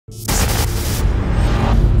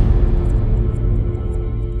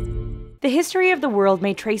The history of the world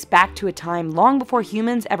may trace back to a time long before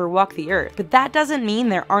humans ever walked the earth, but that doesn't mean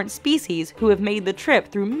there aren't species who have made the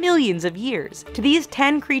trip through millions of years. To these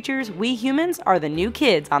 10 creatures, we humans are the new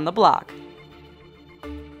kids on the block.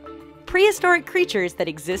 Prehistoric creatures that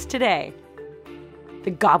exist today.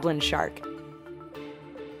 The goblin shark.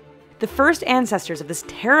 The first ancestors of this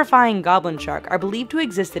terrifying goblin shark are believed to have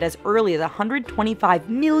existed as early as 125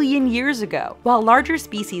 million years ago. While larger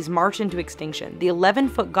species marched into extinction, the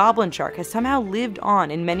 11-foot goblin shark has somehow lived on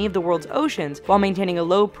in many of the world's oceans while maintaining a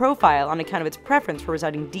low profile on account of its preference for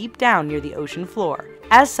residing deep down near the ocean floor.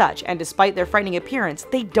 As such, and despite their frightening appearance,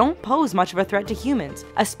 they don't pose much of a threat to humans,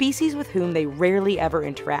 a species with whom they rarely ever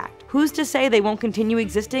interact. Who's to say they won't continue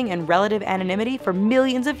existing in relative anonymity for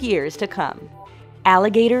millions of years to come?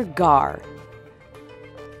 Alligator gar.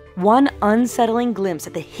 One unsettling glimpse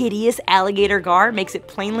at the hideous alligator gar makes it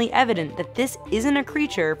plainly evident that this isn't a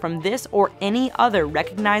creature from this or any other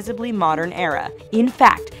recognizably modern era. In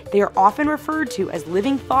fact, they are often referred to as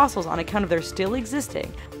living fossils on account of their still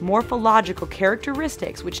existing morphological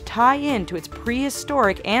characteristics which tie in to its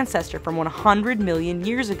prehistoric ancestor from 100 million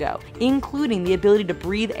years ago, including the ability to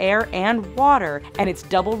breathe air and water and its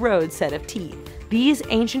double-rowed set of teeth. These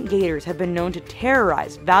ancient gators have been known to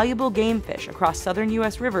terrorize valuable game fish across southern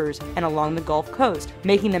US rivers and along the Gulf Coast,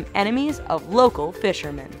 making them enemies of local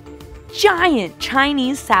fishermen. Giant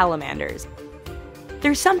Chinese salamanders.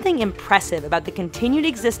 There's something impressive about the continued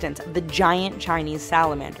existence of the giant Chinese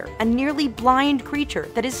salamander, a nearly blind creature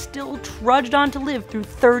that is still trudged on to live through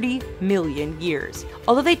 30 million years.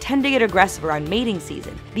 Although they tend to get aggressive around mating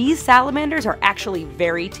season, these salamanders are actually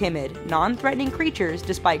very timid, non-threatening creatures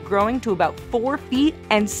despite growing to about 4 feet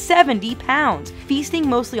and 70 pounds, feasting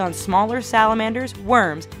mostly on smaller salamanders,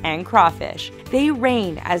 worms, and crawfish. They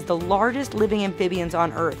reign as the largest living amphibians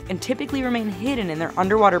on Earth and typically remain hidden in their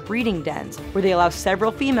underwater breeding dens, where they allow several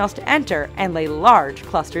females to enter and lay large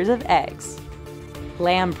clusters of eggs.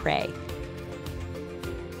 Lamprey.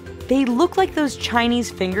 They look like those Chinese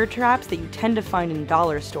finger traps that you tend to find in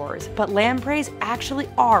dollar stores, but lampreys actually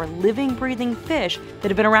are living, breathing fish that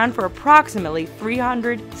have been around for approximately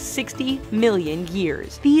 360 million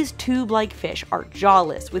years. These tube-like fish are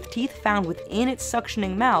jawless, with teeth found within its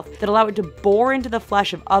suctioning mouth that allow it to bore into the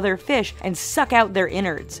flesh of other fish and suck out their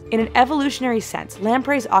innards. In an evolutionary sense,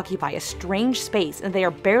 lampreys occupy a strange space and they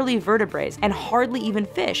are barely vertebrates and hardly even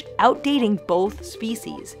fish, outdating both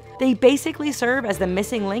species. They basically serve as the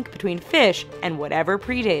missing link between fish and whatever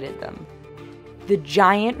predated them. The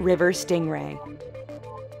giant river stingray.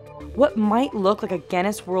 What might look like a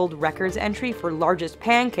Guinness World Records entry for largest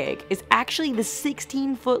pancake is actually the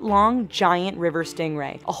 16-foot-long giant river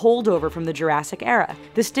stingray, a holdover from the Jurassic era.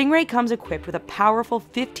 The stingray comes equipped with a powerful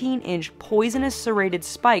 15-inch poisonous serrated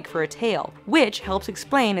spike for a tail, which helps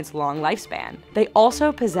explain its long lifespan. They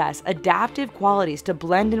also possess adaptive qualities to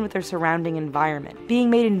blend in with their surrounding environment, being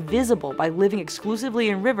made invisible by living exclusively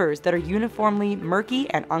in rivers that are uniformly murky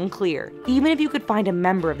and unclear. Even if you could find a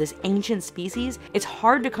member of this ancient species, it's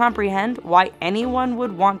hard to comprehend why anyone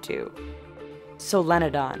would want to.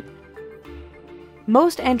 Solenodon.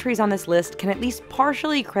 Most entries on this list can at least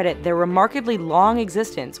partially credit their remarkably long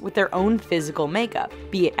existence with their own physical makeup,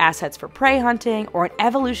 be it assets for prey hunting or an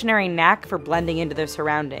evolutionary knack for blending into their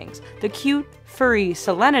surroundings. The cute, furry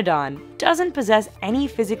Solenodon doesn't possess any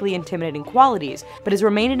physically intimidating qualities, but has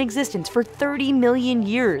remained in existence for 30 million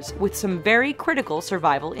years with some very critical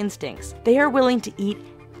survival instincts. They are willing to eat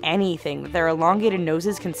anything that their elongated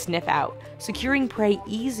noses can sniff out, securing prey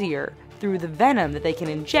easier through the venom that they can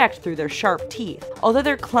inject through their sharp teeth. Although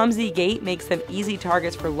their clumsy gait makes them easy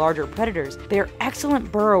targets for larger predators, they are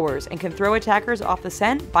excellent burrowers and can throw attackers off the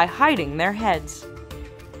scent by hiding their heads.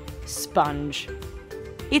 Sponge.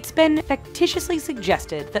 It's been factitiously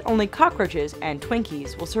suggested that only cockroaches and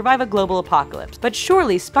Twinkies will survive a global apocalypse, but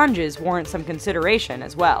surely sponges warrant some consideration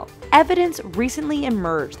as well. Evidence recently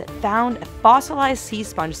emerged that found a fossilized sea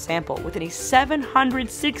sponge sample within a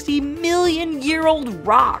 760 million year old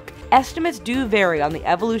rock. Estimates do vary on the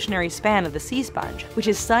evolutionary span of the sea sponge, which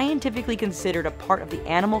is scientifically considered a part of the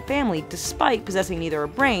animal family despite possessing neither a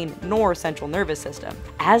brain nor central nervous system.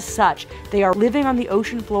 As such, they are living on the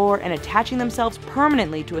ocean floor and attaching themselves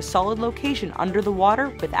permanently to a solid location under the water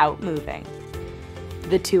without moving.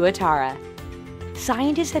 The tuatara.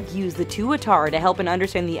 Scientists have used the tuatara to help in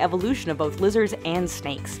understanding the evolution of both lizards and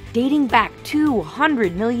snakes. Dating back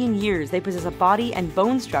 200 million years, they possess a body and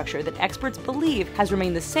bone structure that experts believe has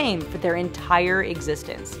remained the same for their entire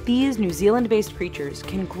existence. These New Zealand-based creatures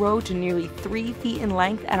can grow to nearly 3 feet in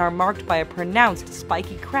length and are marked by a pronounced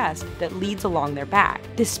spiky crest that leads along their back.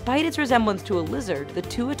 Despite its resemblance to a lizard, the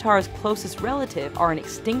tuatara's closest relative are an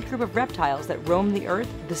extinct group of reptiles that roamed the earth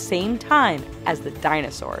at the same time as the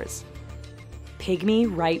dinosaurs. Pygmy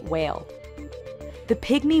right whale. The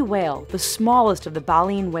pygmy whale, the smallest of the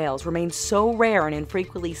baleen whales, remains so rare and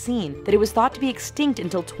infrequently seen that it was thought to be extinct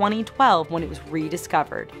until 2012 when it was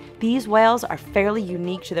rediscovered. These whales are fairly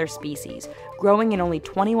unique to their species, growing in only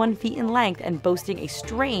 21 feet in length and boasting a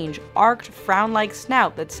strange, arched, frown-like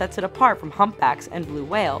snout that sets it apart from humpbacks and blue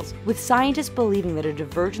whales, with scientists believing that a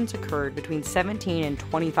divergence occurred between 17 and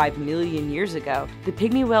 25 million years ago. The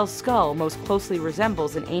pygmy whale's skull most closely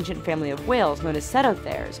resembles an ancient family of whales known as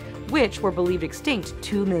cetiotheres, which were believed extinct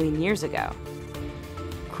 2 million years ago.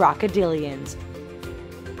 Crocodilians.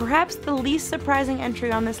 Perhaps the least surprising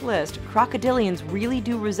entry on this list, crocodilians really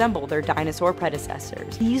do resemble their dinosaur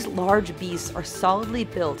predecessors. These large beasts are solidly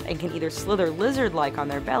built and can either slither lizard-like on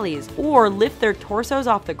their bellies or lift their torsos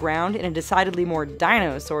off the ground in a decidedly more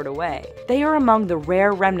dino sort of way. They are among the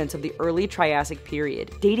rare remnants of the early Triassic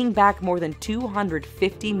period, dating back more than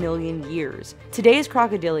 250 million years. Today's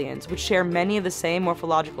crocodilians, which share many of the same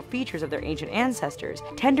morphological features of their ancient ancestors,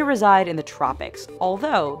 tend to reside in the tropics,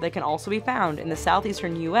 although they can also be found in the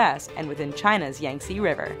southeastern US and within China's Yangtze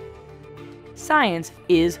River. Science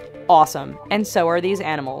is awesome, and so are these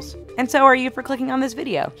animals. And so are you for clicking on this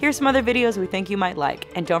video. Here's some other videos we think you might like,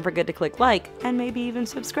 and don't forget to click like and maybe even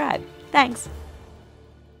subscribe. Thanks!